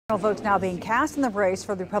Votes now being cast in the race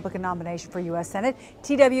for the Republican nomination for U.S. Senate.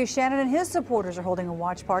 TW Shannon and his supporters are holding a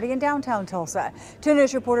watch party in downtown Tulsa. 2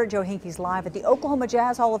 News reporter Joe Hinkey's live at the Oklahoma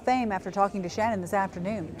Jazz Hall of Fame after talking to Shannon this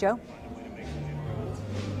afternoon. Joe?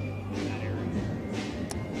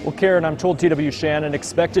 Well, Karen, I'm told TW Shannon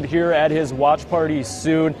expected here at his watch party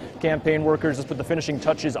soon. Campaign workers just put the finishing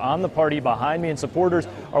touches on the party behind me, and supporters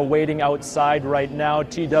are waiting outside right now.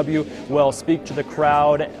 TW will speak to the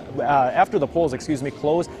crowd after the polls,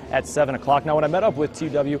 close at 7 o'clock. Now, when I met up with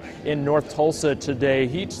TW in North Tulsa today,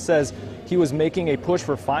 he says he was making a push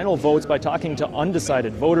for final votes by talking to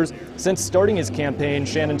undecided voters. Since starting his campaign,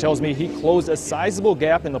 Shannon tells me he closed a sizable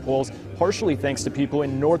gap in the polls, partially thanks to people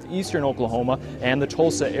in northeastern Oklahoma and the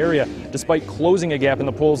Tulsa area. Despite closing a gap in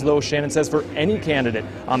the polls, though, Shannon says for any candidate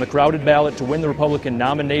on the crowded ballot to win the Republican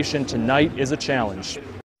nomination tonight is a challenge.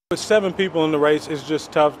 With 7 people in the race, it's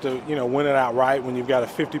just tough to, win it outright when you've got a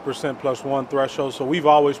 50% plus 1 threshold. So we've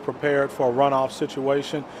always prepared for a runoff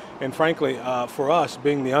situation. And frankly, for us,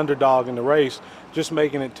 being the underdog in the race, just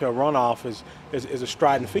making it to a runoff is a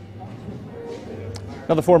strident feat.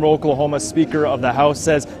 Now, the former Oklahoma Speaker of the House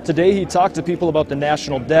says today he talked to people about the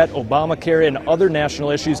national debt, Obamacare, and other national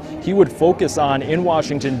issues he would focus on in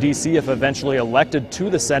Washington, D.C. if eventually elected to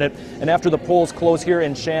the Senate. And after the polls close here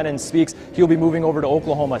and Shannon speaks, he'll be moving over to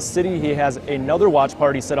Oklahoma City. He has another watch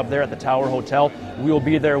party set up there at the Tower Hotel. We will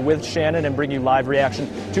be there with Shannon and bring you live reaction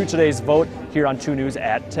to today's vote here on 2 News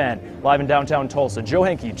at 10. Live in downtown Tulsa, Joe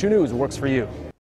Hinkey, 2 News works for you.